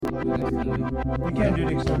We can do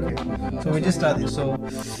it externally. Okay. So we just started. So,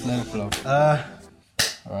 Let it flow.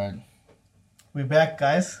 Alright. We're back,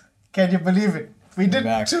 guys. Can you believe it? We did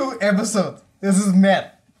Back. 2 episodes. This is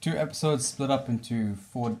mad. 2 episodes split up into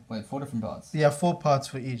 4 different parts. Yeah, 4 parts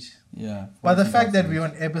for each. Yeah. But the fact that we're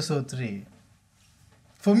on episode 3,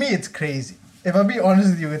 for me, it's crazy. If I'm being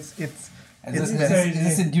honest with you, it's Is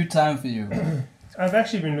this in due time for you? I've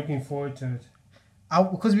actually been looking forward to it.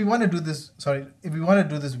 Because we want to do this. Sorry, if we want to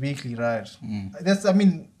do this weekly, right? Mm.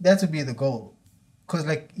 That would be the goal. Because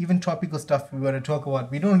like even topical stuff we want to talk about,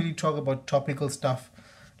 we don't really talk about topical stuff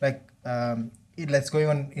like that's going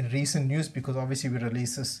on in recent news, because obviously we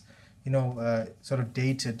release this, sort of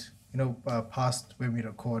dated, past when we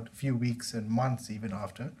record, a few weeks and months even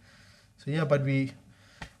after. So yeah, but we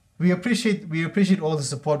appreciate all the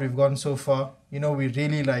support we've gotten so far. We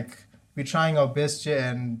really we're trying our best here,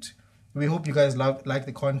 and we hope you guys like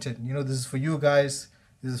the content. This is for you guys.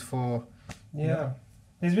 This is for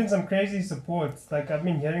There's been some crazy support. Like I've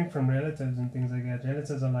been hearing from relatives and things like that.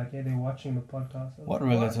 Relatives are like, "Hey, they're watching the podcast." What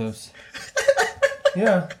relatives?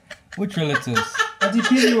 Yeah. Which relatives? Auntie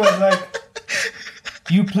Pili was like,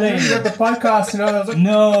 You played at the podcast, I was like,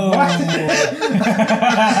 No. what?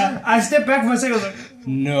 I stepped back for a second. I was like,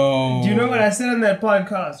 No. do you know what I said on that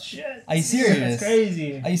podcast? Shit. Are you serious? That's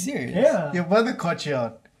crazy. Are you serious? Yeah. Your mother caught you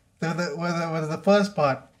out. The first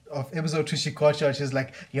part of episode 2, she caught you out. She's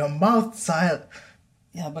like, "Your mouth, Sahil."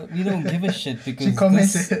 Yeah, but we don't give a shit because She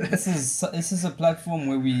commented. this is a platform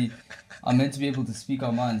where we are meant to be able to speak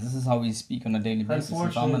our minds. This is how we speak on a daily basis.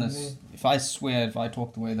 Unfortunately. If I swear, if I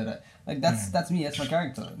talk the way that that's me. That's my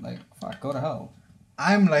character. Like, fuck, go to hell.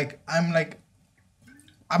 I'm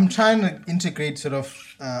trying to integrate sort of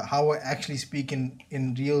how I actually speak in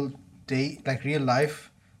real life.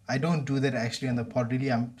 I don't do that actually on the pod.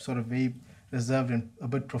 Really, I'm sort of very reserved and a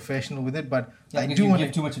bit professional with it. But Yeah, I because do you want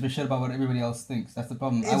give too much of a shit about what everybody else thinks. That's the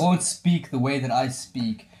problem. I It's- won't speak the way that I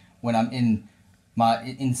speak when I'm in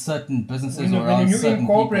certain businesses When or around you certain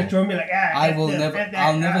incorporate, people. you'll be like,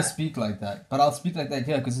 I'll never speak like that. But I'll speak like that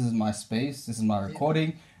here because this is my space. This is my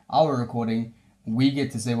recording. Our recording. We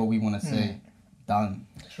get to say what we want to say. Done.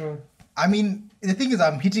 Sure. I mean, the thing is,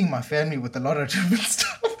 I'm hitting my family with a lot of different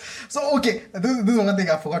stuff. So, okay, this is one thing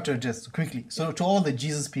I forgot to address quickly. So, to all the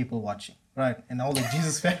Jesus people watching, right? And all the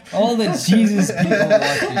Jesus fans. All the Jesus people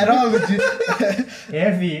watching. And all the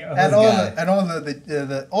Heavy. and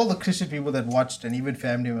all the Christian people that watched, and even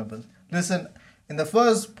family members. Listen, in the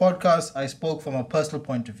first podcast, I spoke from a personal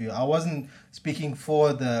point of view. I wasn't speaking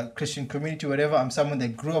for the Christian community, whatever. I'm someone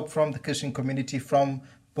that grew up from the Christian community from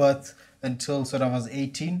birth until sort of I was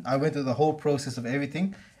 18. I went through the whole process of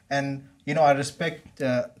everything. And, I respect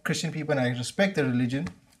Christian people and I respect the religion.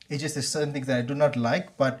 It's just there's certain things that I do not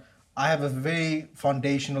like, but I have a very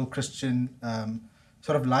foundational Christian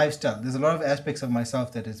sort of lifestyle. There's a lot of aspects of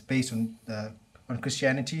myself that is based on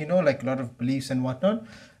Christianity, like a lot of beliefs and whatnot.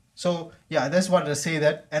 So, yeah, I just wanted to say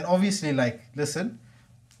that. And obviously, listen,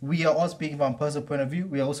 we are all speaking from a personal point of view.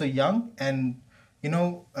 We are also young and,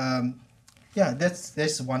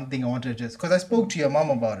 that's one thing I wanted to address. Because I spoke to your mom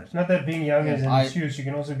about it. Not that being young is an excuse. You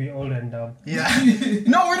can also be old and dumb. Yeah.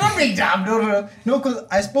 No, we're not being dumb. No, because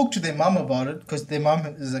I spoke to their mom about it. Because their mom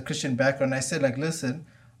is a Christian background. I said, listen,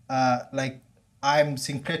 I'm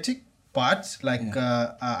syncretic. But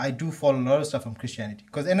I do follow a lot of stuff from Christianity.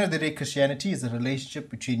 Because at the end of the day, Christianity is a relationship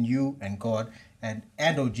between you and God and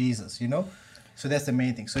or Jesus, So that's the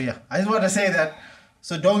main thing. So yeah, I just want to say that.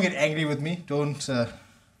 So don't get angry with me. Don't...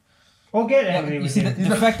 Or get angry You with see, you.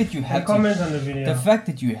 the fact that you had comment on the video. The fact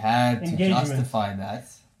that you had to Engagement. justify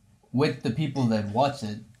that with the people that watch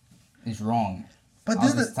it is wrong. But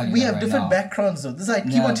I'll we you have right different now. backgrounds though. This is I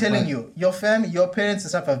keep on telling you. Your family, your parents and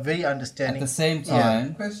stuff are very understanding. At the same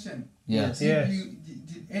time, Question. yes.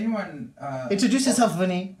 Did anyone... Introduce yourself,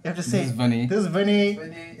 Vinny. You have to say. This is Vinny. This is Vinny.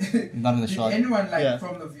 Not in the Did shot. anyone, Yeah.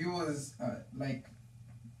 from the viewers,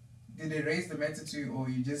 did they raise the matter to you, or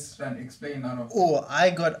you just trying to explain out of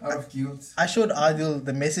out of guilt? I showed Adil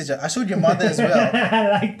the message. I showed your mother as well. I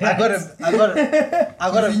like that.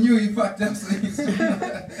 I got a He knew he fucked up, so he's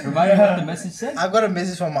Remind me what the message said? I got a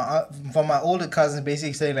message from my older cousin,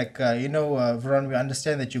 basically saying Veron, we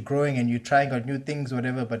understand that you're growing and you're trying out new things,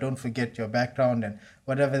 whatever, but don't forget your background and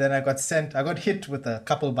whatever. Then I got hit with a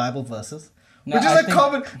couple Bible verses, No,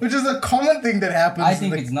 which is a common thing that happens. I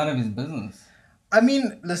think it's none of his business. I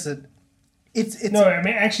mean, listen, it's No, I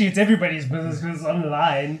mean, actually, it's everybody's business because it's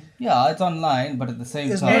online. Yeah, it's online, but at the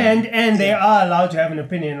same It's time... And they are allowed to have an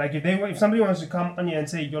opinion. Like, if somebody wants to come on here and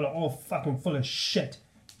say you're all fucking full of shit,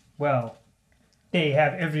 well, they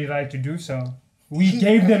have every right to do so. We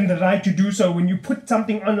gave them the right to do so. When you put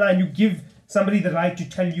something online, you give somebody the right to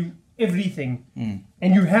tell you everything,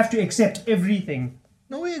 and you have to accept everything.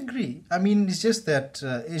 No, we agree. I mean, it's just that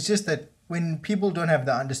when people don't have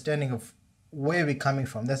the understanding of where we're coming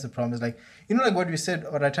from, that's the problem. It's like, like what we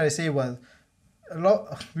said, what I try to say was,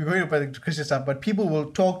 we're going about the Christian stuff, but people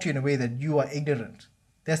will talk to you in a way that you are ignorant.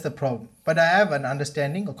 That's the problem. But I have an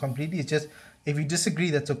understanding of completely. It's just, if we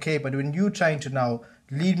disagree, that's okay. But when you're trying to now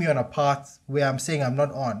lead me on a path where I'm saying I'm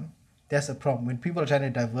not on, that's the problem. When people are trying to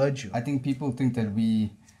diverge you. I think people think that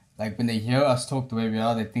we, like, when they hear us talk the way we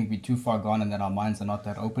are, they think we're too far gone and that our minds are not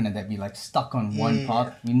that open and that we're, like, stuck on one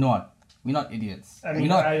path. We're not. We're not idiots. I mean, we're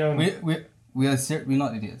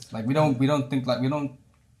not idiots. Like, we don't think, like, we don't...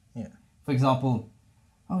 Yeah. For example,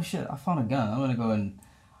 oh, shit, I found a gun. I'm gonna go and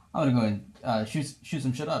shoot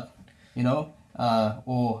some shit up,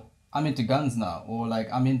 or I'm into guns now, or like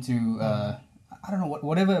I'm into I don't know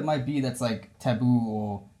whatever it might be that's like taboo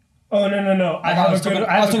or. Oh no! I have a good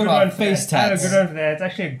one for that. It's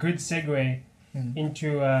actually a good segue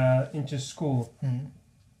into school.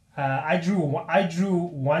 I drew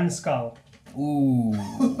one skull. Ooh.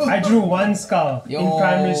 I drew one skull in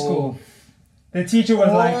primary school. The teacher was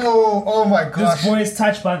like, "Oh my gosh! This boy is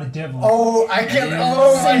touched by the devil." Oh, I can't!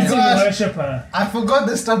 Oh my gosh! Worshiper. I forgot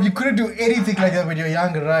the stuff. You couldn't do anything like that when you're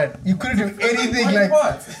younger, right? You couldn't do anything like.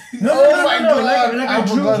 What? No. Like I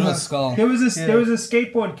drew a skull. There was a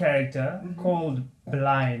skateboard character called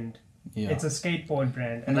Blind. Yeah. It's a skateboard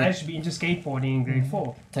brand, and I used to be into skateboarding in grade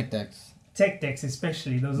 4. Tech decks,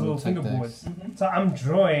 especially those little fingerboards. So I'm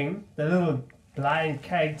drawing the little blind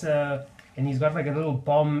character. And he's got like a little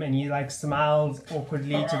bomb and he like smiles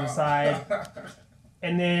awkwardly to the side.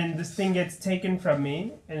 And then this thing gets taken from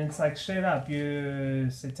me and it's like, straight up, you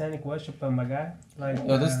satanic worshiper, my guy. Like,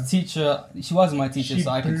 this teacher, she wasn't my teacher, so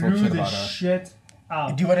I can talk shit about her. Shit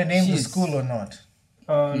out. Do you want to name the school or not?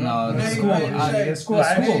 No, the school.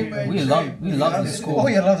 We love the school. Oh,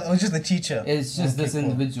 you love it. Oh, just the teacher. It's just this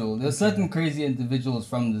individual. There's certain crazy individuals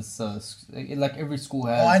from this, like every school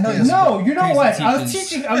has. Oh, I know. No, you know what?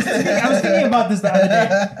 Teachers. I was thinking about this the other day.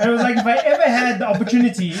 And I was like, if I ever had the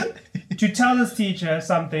opportunity to tell this teacher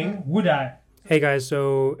something, would I? Hey guys,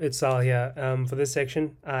 so it's Sahil here. For this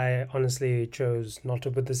section, I honestly chose not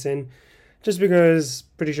to put this in, just because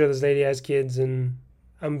pretty sure this lady has kids and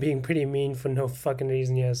I'm being pretty mean for no fucking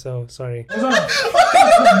reason here, so sorry. She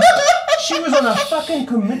was on a fucking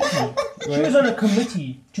committee. She was on a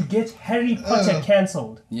committee to get Harry Potter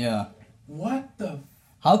cancelled. Yeah. What the?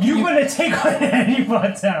 How can you gonna take on Harry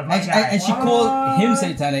Potter? And she called him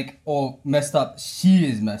satanic or messed up. She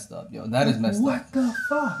is messed up, yo. That is messed up. What the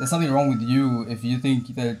fuck? There's something wrong with you if you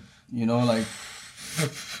think that,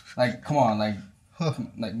 like, come on, like,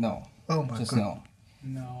 no. Oh my Just god.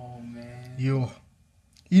 No, man. You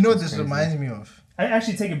know what this reminds me of? I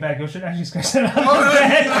actually take it back. You should actually scratch that out.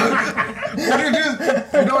 You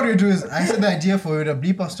know what you do is, I said the idea for you to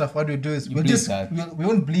bleep off stuff. What we do is, we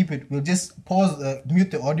won't bleep it. We'll just pause,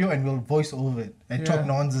 mute the audio, and we'll voice over it and talk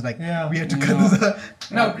nonsense. Like, we have to cut this out.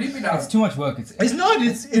 No, bleep it out. It's too much work. It's not.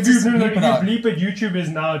 If you bleep it, YouTube is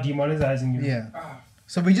now demonetizing you. Yeah.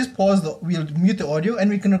 So we just we'll mute the audio, and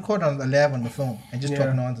we can record on the lab on the phone and just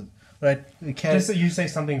talk nonsense. Right? We can't. Just so you say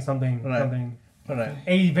something. Right.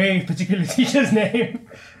 A very particular teacher's name.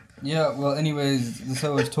 Yeah, well, anyways,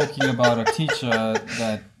 so I was talking about a teacher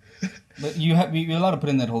that... But you're allowed to put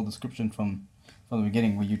in that whole description from the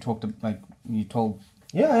beginning where you talked, you told...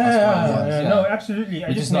 Yeah. No, absolutely.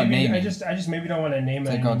 I just maybe don't want to name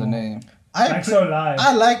it. Take out the name. So live.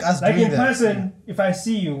 I like us doing that. Like in person, if I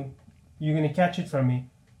see you, you're going to catch it from me.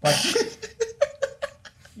 But...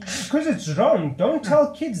 Because it's wrong. Don't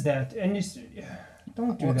tell kids that. And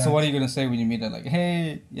don't do that. So what are you gonna say when you meet her? Like,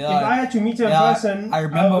 hey, yeah. If I had to meet her in person, I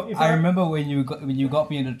remember when you got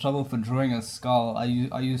me into trouble for drawing a skull. Are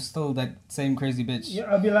you still that same crazy bitch? Yeah,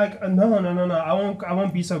 I'll be like, no. I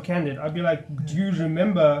won't be so candid. I'll be like, do you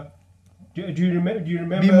remember? Do you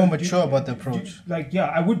remember? Be more mature about the approach.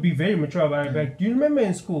 I would be very mature about it. Like, do you remember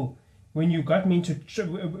in school when you got me into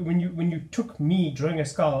when you took me drawing a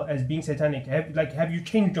skull as being satanic? Have you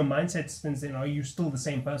changed your mindset since then? Or are you still the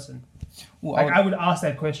same person? Well, I would ask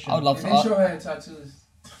that question. I would love to. Show her tattoos.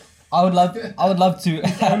 I would love to.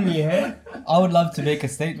 Only hair. I would love to make a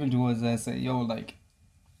statement towards her and say, yo, like,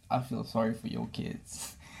 I feel sorry for your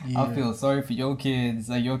kids. Yeah. I feel sorry for your kids.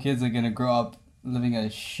 Like, your kids are gonna grow up living a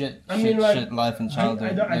shit life in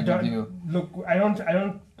childhood.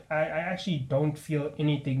 I actually don't feel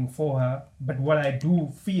anything for her, but what I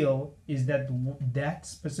do feel is that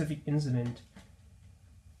specific incident,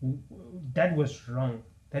 that was wrong.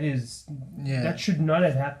 That should not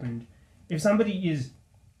have happened. If somebody is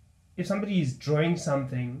drawing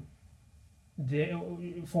something,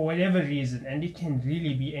 for whatever reason, and it can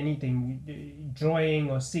really be anything, drawing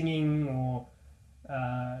or singing or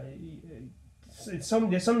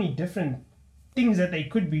there's so many different things that they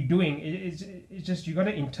could be doing. It's just you got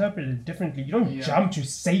to interpret it differently. You don't jump to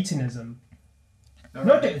Satanism.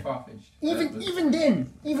 Not even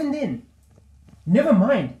then. Never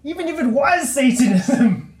mind. Even if it was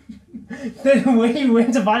Satanism, the way he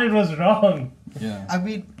went about it was wrong. Yeah. I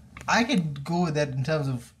mean, I could go with that in terms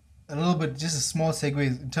of a little bit, just a small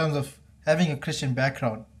segue in terms of having a Christian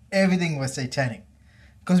background. Everything was satanic.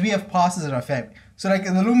 Because we have pastors in our family. So like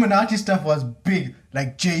the Illuminati stuff was big,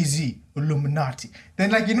 like Jay-Z, Illuminati.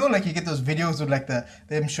 Then like, you know, like you get those videos with like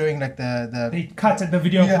them showing like the they cut at the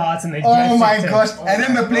video parts and they oh my gosh. And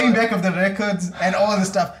then the playing back of the records and all the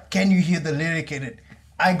stuff. Can you hear the lyric in it?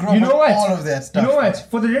 I grew up with all of that stuff. You know what?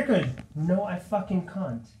 For the record, no, I fucking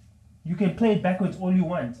can't. You can play it backwards all you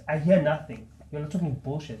want. I hear nothing. You're not talking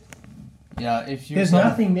bullshit. Yeah, if you there's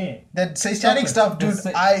nothing there. That satanic stuff, dude.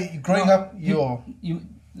 Growing up,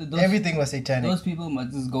 everything was satanic. Those people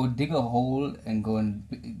must just go dig a hole and go and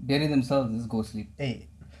bury themselves and just go sleep. Hey,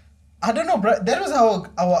 I don't know, bro. That was how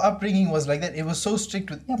our upbringing was like that. It was so strict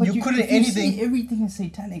with you couldn't anything. Everything is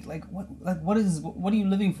satanic. What are you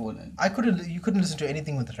living for then? You couldn't listen to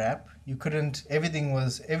anything with rap. You couldn't. Everything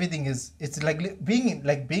is. It's like being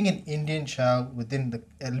an Indian child within the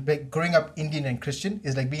growing up Indian and Christian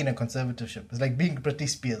is like being in a conservatorship. It's like being Britney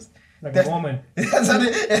Spears. Like a woman.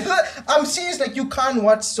 I'm serious. Like you can't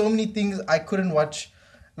watch so many things. I couldn't watch,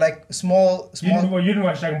 like small. You didn't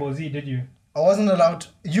watch Dragon Ball Z, did you? I wasn't allowed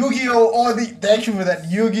Yu-Gi-Oh! Thank you for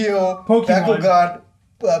that. Yu-Gi-Oh! Pokemon.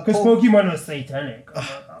 Because Pokemon was satanic.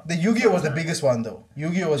 The Yu-Gi-Oh! Was the biggest one though.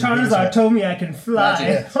 Yu-Gi-Oh! Was Charizard told me I can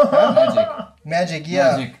fly. Magic,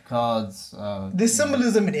 yeah. Magic cards. There's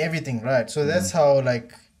symbolism in everything, right? So that's how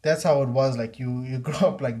it was. Like you grow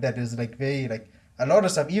up like that. Is like very like a lot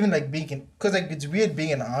of stuff. Even like because like it's weird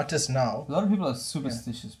being an artist now. A lot of people are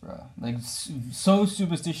superstitious, bro. Like so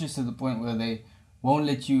superstitious to the point where they won't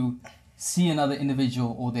let you see another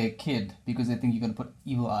individual or their kid because they think you're gonna put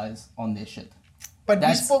evil eyes on their shit. But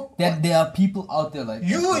there are people out there like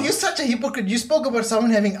you're such a hypocrite. You spoke about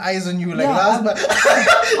someone having eyes on you like last month.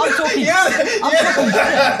 I'm talking. I'm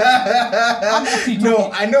actually talking.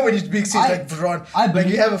 No, I know what you're being serious. Like Veron, like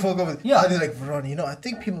you have a photo with. Yeah. They're like Veron. You know, I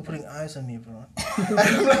think people putting eyes on me, Veron.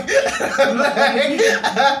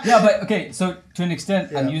 Yeah, but okay. So to an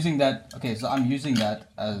extent, I'm using that. Okay, so I'm using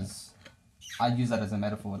that as. I use that as a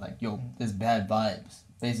metaphor, like, yo, there's bad vibes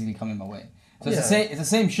basically coming my way. So it's the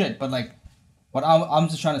same shit, but like, what I'm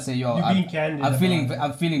just trying to say, yo, I'm feeling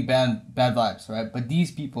bad vibes, right? But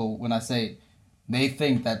these people, when I say, they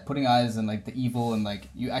think that putting eyes on like the evil and like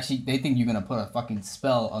they think you're gonna put a fucking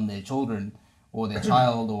spell on their children or their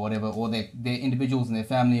child or whatever, or their individuals in their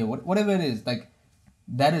family or whatever it is. Like,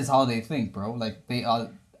 that is how they think, bro. Like they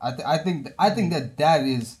are. I think that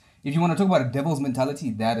is. If you want to talk about a devil's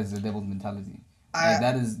mentality, that is a devil's mentality.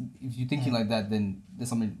 That is, if you're thinking like that, then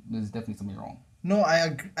there's definitely something wrong. No,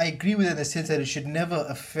 I agree with it in the sense that it should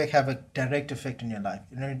never have a direct effect on your life,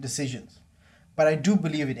 your decisions. But I do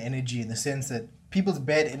believe in energy in the sense that people's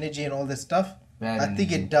bad energy and all that stuff, I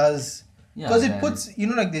think it does. Because it puts, you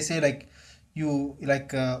know, like they say, like,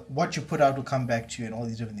 what you put out will come back to you and all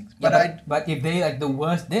these different things. But if they like the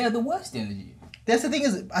worst, they are the worst energy. That's the thing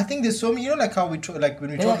is, I think there's so many, you know, like how when we talk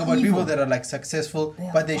about evil. People that are like successful,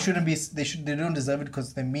 but they shouldn't be, they don't deserve it because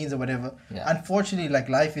of their means or whatever. Yeah. Unfortunately, like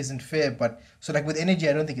life isn't fair, but so like with energy,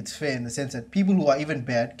 I don't think it's fair in the sense that people who are even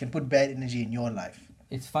bad can put bad energy in your life.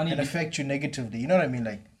 It's funny. And affect you negatively. You know what I mean?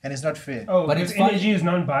 Like, and it's not fair. Oh, but it's energy is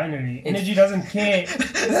non-binary. Energy doesn't care.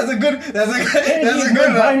 That's a good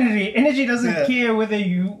non-binary. Energy doesn't care whether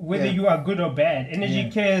you are good or bad.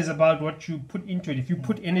 Energy cares about what you put into it. If you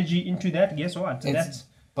put energy into that, guess what?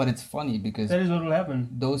 But it's funny because that is what will happen.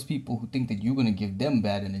 Those people who think that you're gonna give them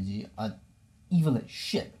bad energy are evil as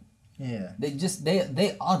shit. Yeah.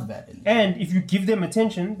 They are the bad energy. And if you give them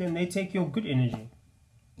attention, then they take your good energy.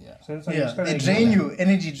 Yeah. So it's like they drain you.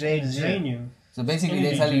 Energy drains you. Drain you. So basically,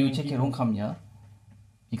 they tell you, check your own come here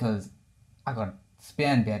because I got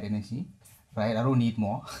spare and bad energy, right? I don't need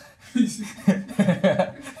more.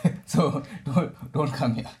 So don't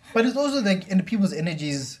come here. But it's also like in people's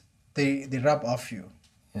energies, they rub off you.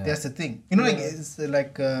 Yeah. That's the thing. You know, like it's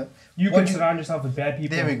like you can surround yourself with bad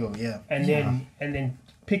people. There we go. Yeah. And then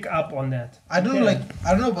pick up on that. I don't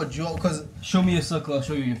know about you because show me your circle, I'll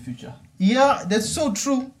show you your future. Yeah, that's so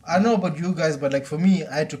true. I know about you guys, but like for me,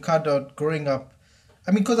 I had to cut out growing up.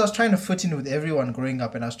 I mean, because I was trying to fit in with everyone growing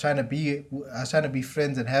up, and I was trying to be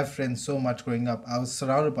friends and have friends so much growing up. I was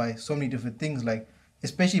surrounded by so many different things, like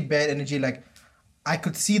especially bad energy. Like I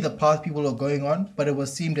could see the path people were going on, but it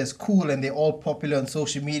was seemed as cool, and they're all popular on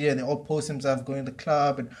social media, and they all post themselves going to the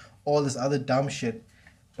club and all this other dumb shit.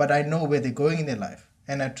 But I know where they're going in their life,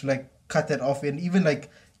 and I have to like cut that off. And even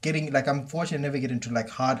like getting like, I'm fortunate to never get into like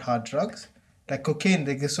hard drugs, like cocaine.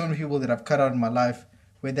 Like there's so many people that I've cut out in my life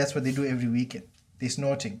where that's what they do every weekend. They're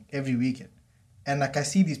snorting every weekend, and like I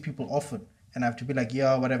see these people often, and I have to be like,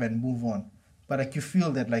 yeah, whatever, and move on. But like you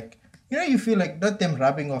feel that like, you know, you feel like not them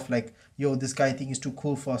rubbing off like, yo, this guy think is too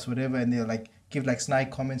cool for us, whatever, and they'll like give like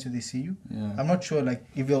snide comments when they see you. Yeah. I'm not sure like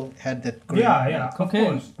if you'll had that. Yeah, of cocaine.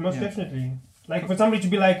 course, most definitely. Like for somebody to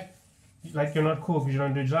be like you're not cool because you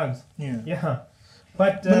don't do drugs. Yeah.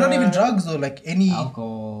 But not even drugs though, like any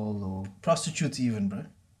alcohol or prostitutes even, bro.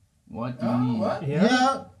 What do you mean? What?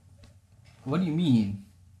 Yeah. What do you mean?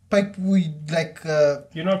 Like we like.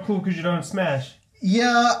 You're not cool because you don't smash.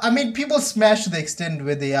 Yeah, I mean, people smash to the extent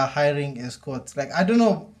where they are hiring escorts. Like, I don't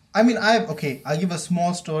know. I mean, I'll give a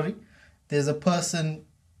small story. There's a person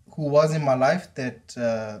who was in my life that,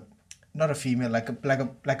 not a female, like a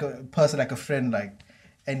person, like a friend, like,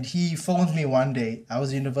 and he phoned me one day. I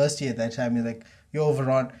was in university at that time. He's like, yo,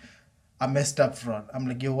 Veron, I messed up, Veron. I'm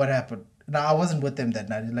like, yo, what happened? Now, I wasn't with them that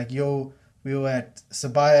night. He's like, yo, we were at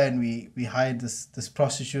Sabaya and we hired this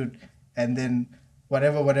prostitute, and then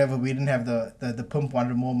whatever, we didn't have the pimp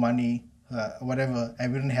wanted more money, whatever,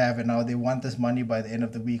 and we didn't have it. Now they want this money by the end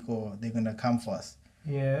of the week, or they're gonna come for us.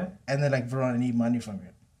 Yeah. And they're like, Veron, I need money from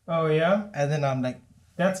you. Oh yeah. And then I'm like,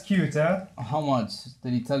 that's cute, huh? How much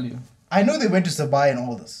did he tell you? I know they went to Sabai and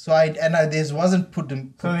all this, so this wasn't put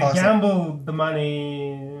in. So they gambled the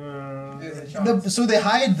money. So they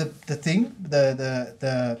hired the thing,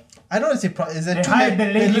 the I don't want to say is it they hired the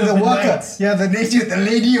lady of the worker? night. Yeah, the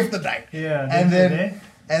lady of the night. Yeah.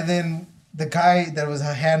 And then the guy that was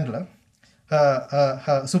her handler,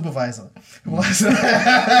 her supervisor was the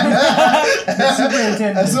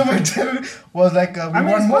superintendent was like, we want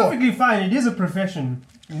it's more. perfectly fine. It is a profession.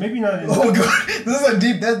 Maybe not. Oh god,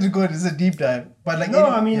 that's good. This is a deep dive. But like, no,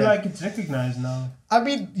 like it's recognized now. I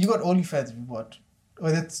mean, you got OnlyFans if you want.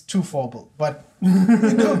 Well, that's too formal, but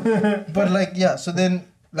you know, but like, yeah. So then,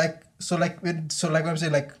 like what I'm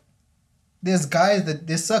saying, like, there's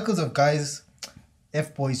circles of guys,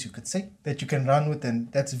 F-boys, you could say, that you can run with,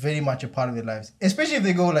 and that's very much a part of their lives. Especially if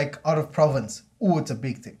they go like out of province. Oh, it's a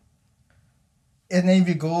big thing. And then if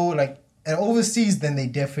you go like overseas, then they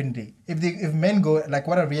definitely, if men go, like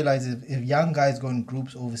what I realize is if young guys go in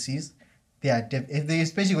groups overseas, they are if they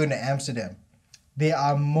especially going to Amsterdam, they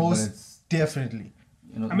are most definitely.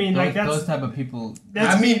 You know, I mean, those, like that's those type of people.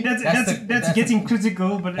 That's getting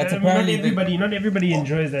critical, but not everybody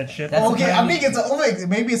enjoys that shit. Okay, I mean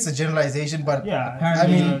maybe it's a generalization, but yeah,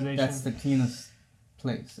 apparently that's the cleanest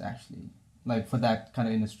place actually, like for that kind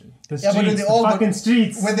of industry. The streets, the fucking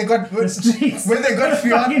streets. When they got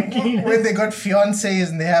fiancés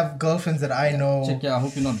and they have girlfriends that I know. Check, I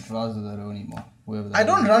hope you're not browser that anymore. I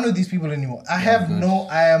don't run with these people anymore. I am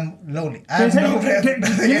lonely. Let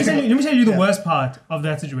me tell you the worst part of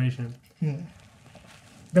that situation.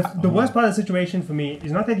 The worst part of the situation for me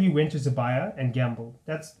is not that he went to Zabaya and gambled.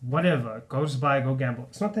 That's whatever. Go to Zabaya, go gamble.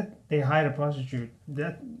 It's not that they hired a prostitute.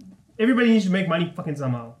 That everybody needs to make money fucking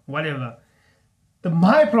somehow. Whatever.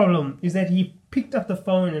 My problem is that he picked up the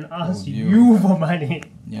phone and asked you for money.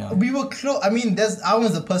 Yeah. We were close. I mean, I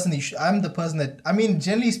was the person. I'm the person that. I mean,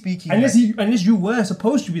 generally speaking. Unless you were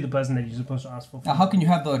supposed to be the person that you're supposed to ask for. Now, how can you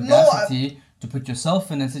have the audacity to put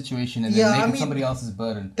yourself in a situation and then make it somebody else's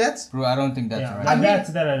burden? Bro, I don't think that's right.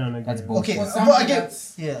 That I don't agree. That's bullshit. Okay,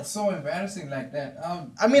 that's so embarrassing like that.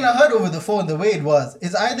 I mean, I heard over the phone the way it was.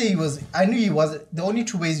 Is either I knew he was. The only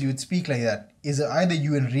two ways you would speak like that is either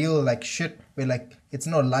you in real like shit where like it's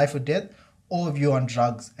not life or death, or if you're on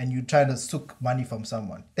drugs and you're trying to sook money from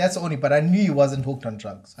someone. That's only, but I knew he wasn't hooked on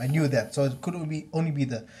drugs. I knew that. So it could only be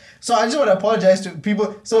the... So I just want to apologize to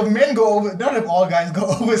people. So if men go over... Not if all guys go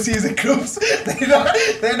overseas in groups.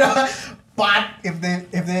 They're not... But if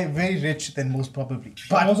they're very rich, then most probably.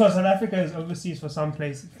 But also, South Africa is overseas for some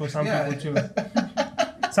people too.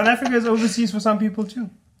 South Africa is overseas for some people too.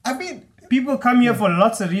 I mean... People come here for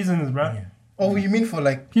lots of reasons, bro. Yeah. Oh, you mean for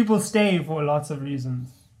like... People stay for lots of reasons.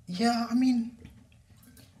 Yeah, I mean...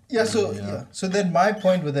 Yeah, so then my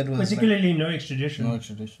point with that was... Particularly like, no extradition. No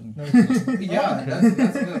extradition. Yeah,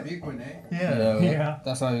 that's the big one, eh? Yeah.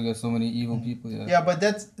 That's how you get so many evil people, yeah. Yeah, but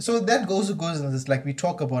that goes in this, like, we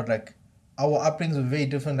talk about, like, our upbringings were very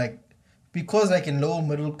different, like, because, like, in lower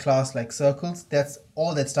middle class, like, circles, that's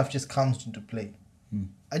all that stuff just comes into play.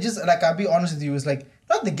 I just, like, I'll be honest with you, it's like,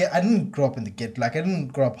 not the I didn't grow up in the ghetto, like, I didn't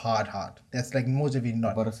grow up hard. That's, like, most of you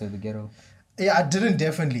not. About to say the ghetto. Yeah, I didn't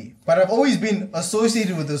definitely, but I've always been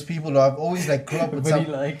associated with those people. I've always like grew up with some.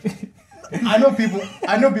 Like. I know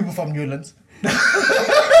people from Newlands. We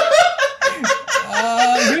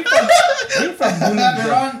from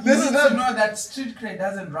Newlands. This is not know that street cred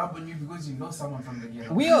doesn't rub on you because you know someone from the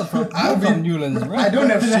ghetto. We are from Newlands, right? I don't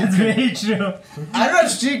have street That's cred. very true. I don't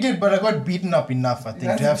have street cred, but I got beaten up enough, I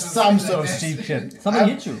think, to have some sort of street cred. Someone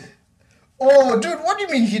hit you. Oh, dude, what do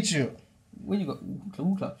you mean hit you? Where you got?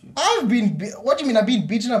 Who clapped you? What do you mean? I've been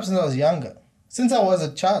beaten up since I was younger. Since I was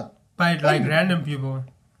a child. By like random people.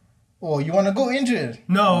 Oh, you want to go into it?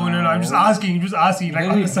 No. I'm just asking. Like Very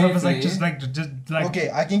on the surface, briefly. just like. Okay,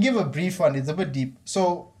 I can give a brief one. It's a bit deep.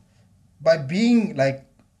 So, by being like,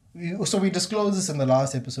 we disclosed this in the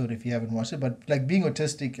last episode if you haven't watched it, but like being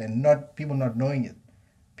autistic and people not knowing it,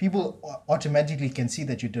 people automatically can see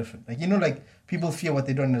that you're different. Like, like people fear what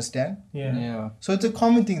they don't understand. Yeah. So it's a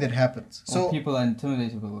common thing that happens. So people are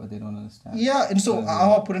intimidated by what they don't understand. yeah, and so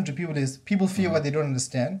how I put it to people is people fear what they don't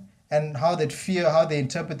understand, and how they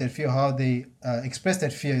interpret that fear, how they express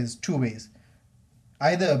that fear is two ways.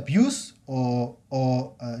 Either abuse or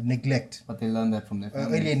neglect. But they learn that from their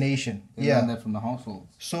family. Alienation. They learn that from the household.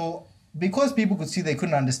 So because people could see they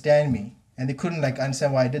couldn't understand me and they couldn't like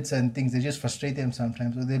understand why I did certain things, they just frustrate them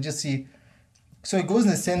sometimes. Or they just see. So it goes in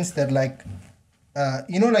the sense that like,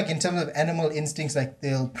 like in terms of animal instincts, like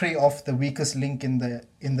they'll prey off the weakest link in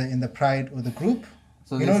the pride or the group.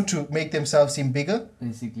 So to make themselves seem bigger.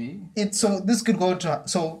 Basically. This could go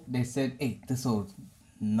to they said, hey, this old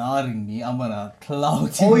nodding me, I'm gonna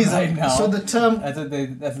clout him always right now. So the term that's what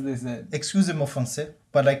they said. Excusez-moi français,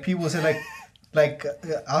 but like people say like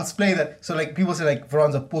I'll explain that. So like people say like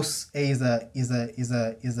Veron's a puss, is a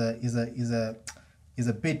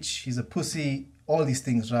bitch, he's a pussy, all these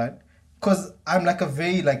things, right? Because I'm like a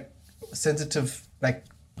very like sensitive like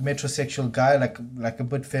metrosexual guy, like a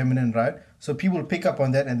bit feminine, right? So people pick up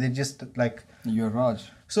on that and they just like You're Raj.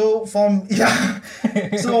 So so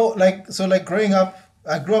growing up,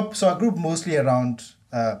 I grew up mostly around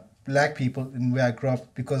black people in where I grew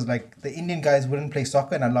up because like the Indian guys wouldn't play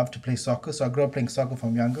soccer and I loved to play soccer, so I grew up playing soccer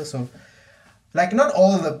from younger. So like not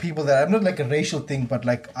all of the people that I'm not like a racial thing, but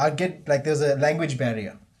like I get like there's a language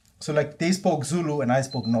barrier. So like they spoke Zulu and I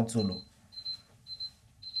spoke not Zulu.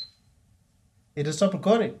 It just stopped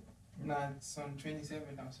recording. No, it's on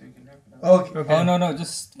 27 now, so you can wrap it up. Okay. Oh no,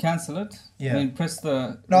 just cancel it. Yeah. I mean, press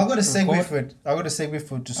the. No, I got a segue for it.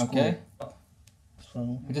 To school. Okay.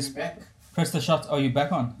 So Just back. press the shot. Oh, you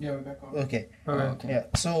back on? Yeah, we're back on. okay. Okay. Yeah.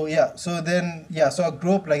 So I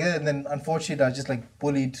grew up like that, and then unfortunately I was just like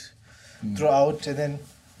bullied throughout, and then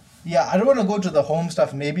I don't want to go to the home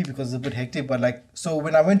stuff maybe because it's a bit hectic, but like so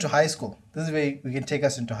when I went to high school, this is where we can take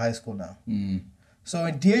us into high school now. So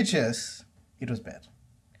in DHS, it was bad.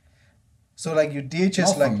 So like your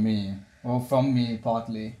DHS Not from me. Well, from me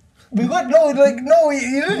partly. we got you didn't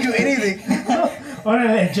do anything. Oh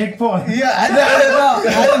no, jackpot. Yeah,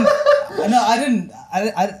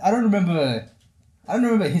 I don't remember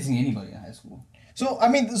hitting anybody in high school. So I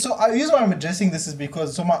mean, the reason why I'm addressing this is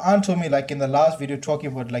because my aunt told me like in the last video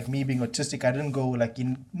talking about like me being autistic, I didn't go like I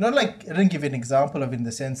didn't give an example of it in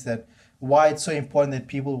the sense that why it's so important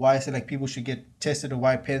that why I say like people should get tested or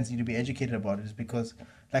why parents need to be educated about it is because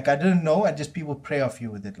like I didn't know and just people prey off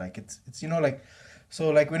you with it. Like it's like,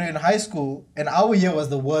 so like when we were in high school and our year was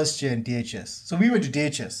the worst year in DHS. So we went to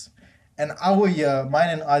DHS and our year, mine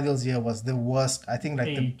and Adil's year was the worst. I think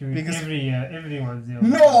like biggest. Every year, everyone's year.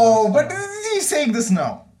 No, but he's saying this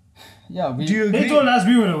now. Yeah, Do you agree? They told us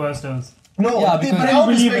we were the worst ones. No, Yeah, but because- our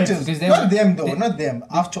believe it, perspectives. because they Not were- them though, they- not them.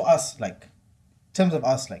 After us, like, in terms of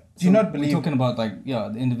us, like, do you not believe? We're talking about like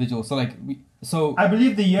the individual. So like I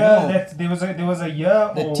believe the year No. that there was a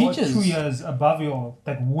year The or teachers- 2 years above you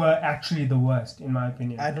that were actually the worst in my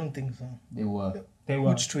opinion. I don't think so. they were. They were.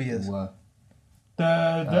 Which 2 years? They were.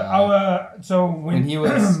 When he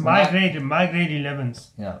was my grade 11s.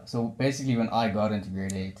 Yeah. So basically, when I got into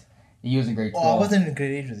grade 8, he was in grade 12. Oh, I wasn't in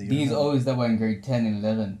grade 8 with you. These O's that were in grade 10 and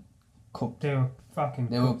 11 cooked. They were fucking.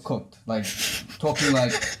 They were cooked, like talking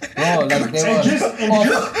like, bro, like they were.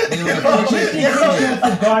 They were God,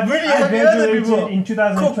 Really, I have you heard that graduated before? in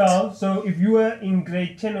 2012. So if you were in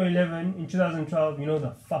grade 10 or 11 in 2012, you know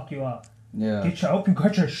the fuck you are. Yeah. I hope you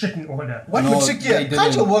got your shit in order. What No, matric year? they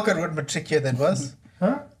Can't you didn't. work out what matric year that was?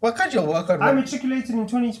 Huh? Why can't you work out I what... matriculated in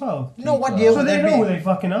 2012. No, what year So would they that know who be? they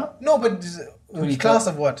fucking are. No, but class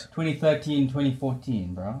of what? 2013,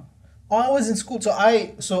 2014, bro. Oh, I was in school.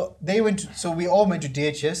 So we all went to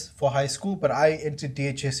DHS for high school, but I entered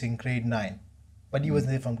DHS in grade 9. But he was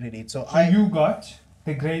there from grade 8. So So you got the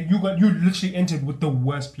the grade, you literally entered with the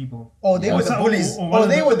worst people. Oh, they were the bullies.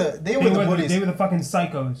 They were the bullies. They were the fucking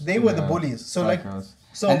psychos. They were the bullies. So psychos.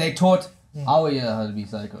 and they taught our year how to be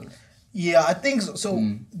psychos. Yeah, I think so.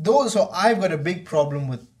 So I've got a big problem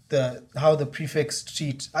with how the prefects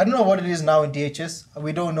treat. I don't know what it is now in DHS.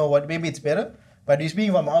 We don't know what. Maybe it's better. But we're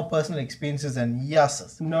speaking from our personal experiences and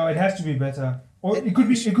yes. No, it has to be better. Or it could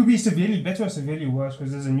be severely better or severely worse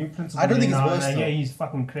because there's a new principal. I don't think it's worse. Yeah, he's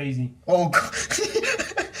fucking crazy. Oh, God.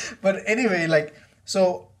 But anyway, like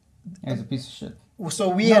so. Yeah, he's a piece of shit.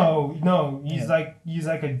 So he's like he's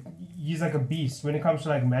like a beast when it comes to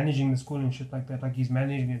like managing the school and shit like that. Like he's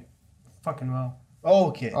managing it fucking well. Oh,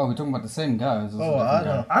 okay. Oh, we're talking about the same guy.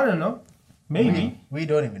 I don't know. Maybe we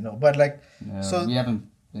don't even know. But like, so we haven't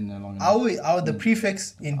been there long enough. How the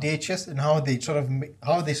prefects in DHS and how they sort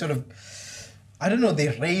of I don't know, they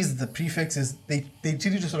raise the prefects is they treat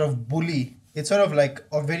you to sort of bully. It's sort of like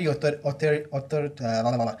a very authoritative.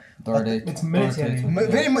 It's military.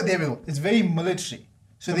 There we go. It's very military.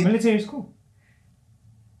 So the military school.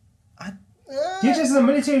 DHS is a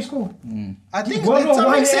military school. I think World War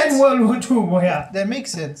I and World War II. Well, yeah, that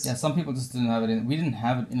makes sense. Yeah, some people just didn't have it. We didn't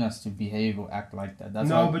have it in us to behave or act like that. That's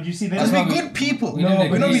but you see, because we're good people. We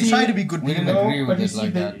try to be good people. We didn't agree with it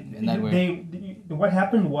like that in that way. What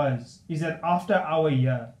happened is that after our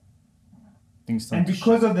year, things and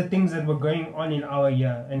because of the things that were going on in our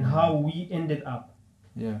year and how we ended up,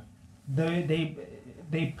 they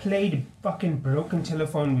played fucking broken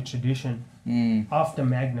telephone with tradition after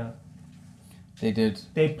Magna. They did.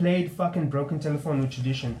 They played fucking broken telephone with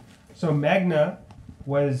tradition. So Magna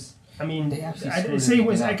was, I mean,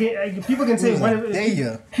 people can say whatever.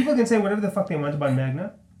 People can say whatever the fuck they want about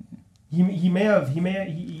Magna. He may have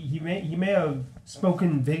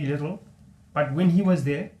spoken very little, but when he was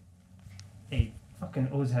there, hey, fucking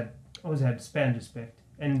Oz had span respect,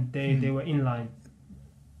 and they were in line.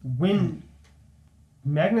 When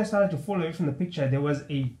Magna started to fall away from the picture, there was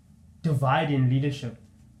a divide in leadership.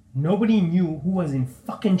 Nobody knew who was in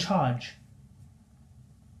fucking charge.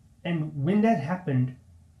 And when that happened,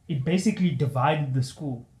 it basically divided the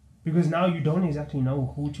school. Because now you don't exactly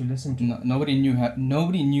know who to listen to. No, nobody knew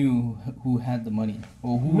who had the money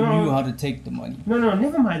or who knew how to take the money. No,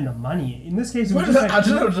 never mind the money. In this case, it was just like, I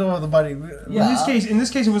don't know the money. Yeah. In this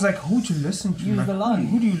case, it was like who to listen to. Use the line.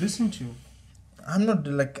 Who do you listen to? I'm not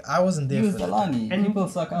I wasn't there. Use the line. And people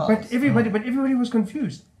suck out. But everybody was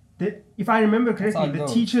confused. If I remember correctly, the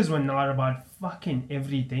teachers were not about fucking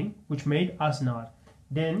everything, which made us not.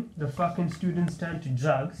 Then the fucking students turned to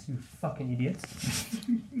drugs, you fucking idiots.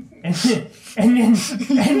 and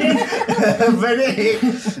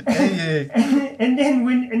then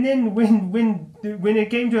when it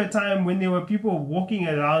came to a time when there were people walking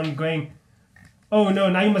around going, oh no,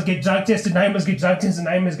 now you must get drug tested, now you must get drug tested,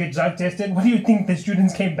 now you must get drug tested. What do you think the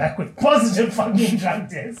students came back with? Positive fucking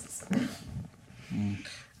drug tests.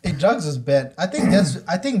 Hey, drugs is bad. I think that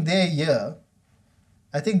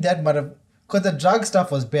might have, because the drug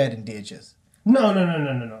stuff was bad in DHS.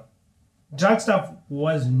 No. Drug stuff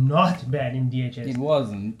was not bad in DHS. It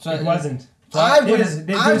wasn't. It wasn't. I'm going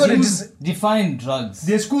to define drugs.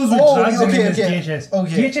 There's schools with drugs and there's DHS.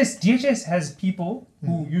 Okay. DHS has people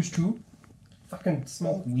who used to fucking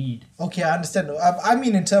smoke weed. Okay, I understand. I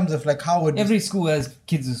mean, in terms of like how every school has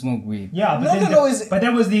kids who smoke weed. Yeah, but but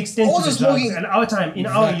that was the extent to the drugs. And our time, in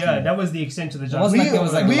our year, that was the extent to the drugs. It wasn't like there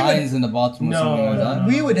was like lines in the bathroom or something like that.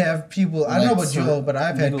 We would have people, I don't know about you, but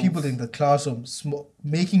I've had people in the classroom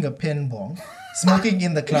making a pen bong, smoking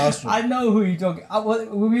in the classroom. I know who you're talking.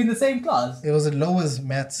 Were we in the same class? It was at Lower's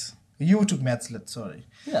maths. You took maths lit, sorry.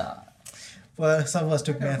 Yeah. Well, some of us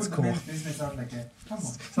took maths core.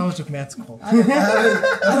 Some of us took maths core. Like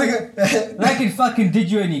it fucking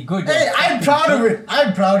did you any good. Hey, I'm proud of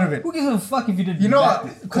it. Who gives a fuck if you did? You know,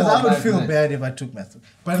 because I would feel bad if I took maths.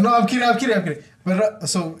 But no, I'm kidding. But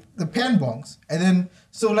so the pen bongs, and then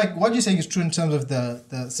so like what you're saying is true in terms of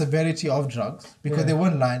the severity of drugs because they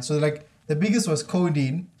weren't lines. So like the biggest was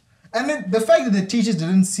codeine. And then the fact that the teachers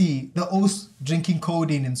didn't see the O's drinking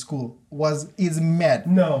codeine in school is mad.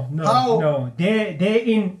 No.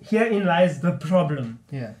 Herein lies the problem.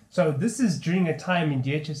 Yeah. So this is during a time in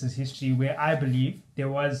DHS's history where I believe there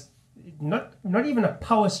was not even a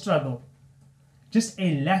power struggle, just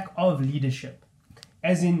a lack of leadership.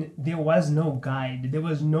 As in, there was no guide. There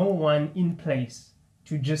was no one in place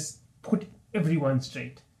to just put everyone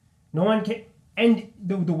straight. No one can. And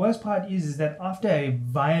the worst part is that after a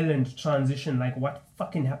violent transition, like what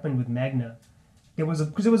fucking happened with Magna,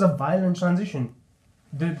 because it was a violent transition.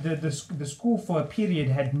 The school for a period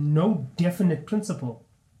had no definite principal.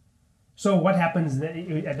 So what happens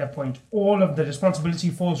at that point? All of the responsibility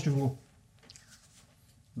falls to who?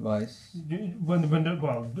 Vice.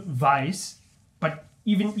 Vice, but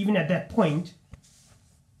even at that point,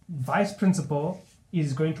 vice principal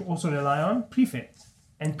is going to also rely on prefects.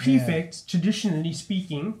 And prefects, traditionally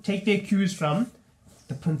speaking, take their cues from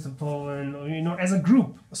the principal and, as a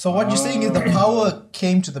group. So what you're saying is the power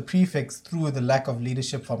came to the prefects through the lack of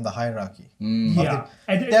leadership from the hierarchy. Yeah.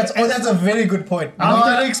 That's a very good point.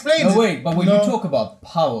 That explains it. Wait, but when you talk about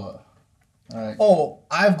power... Right. Oh,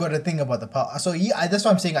 I've got a thing about the power. So that's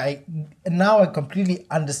what I'm saying. I completely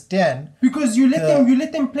understand because you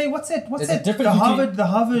let them play. What's that? The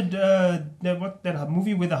That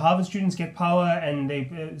movie where the Harvard students get power and they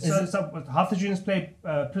half the students play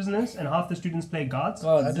prisoners and half the students play guards.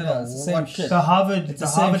 Oh, I don't know. It's the same shit. The Harvard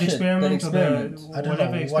experiment or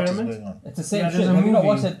whatever experiment. It's the same shit. Have you not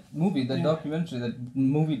watched that movie, the documentary, the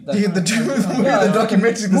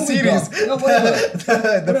documentary, the series, the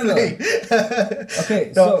play.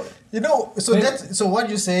 Okay, so so what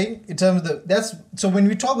you're saying in terms of so when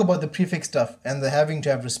we talk about the prefix stuff and the having to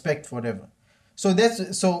have respect for whatever, so that's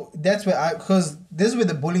where because this is where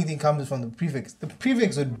the bullying thing comes from. The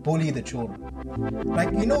prefix would bully the children, like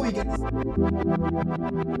we get.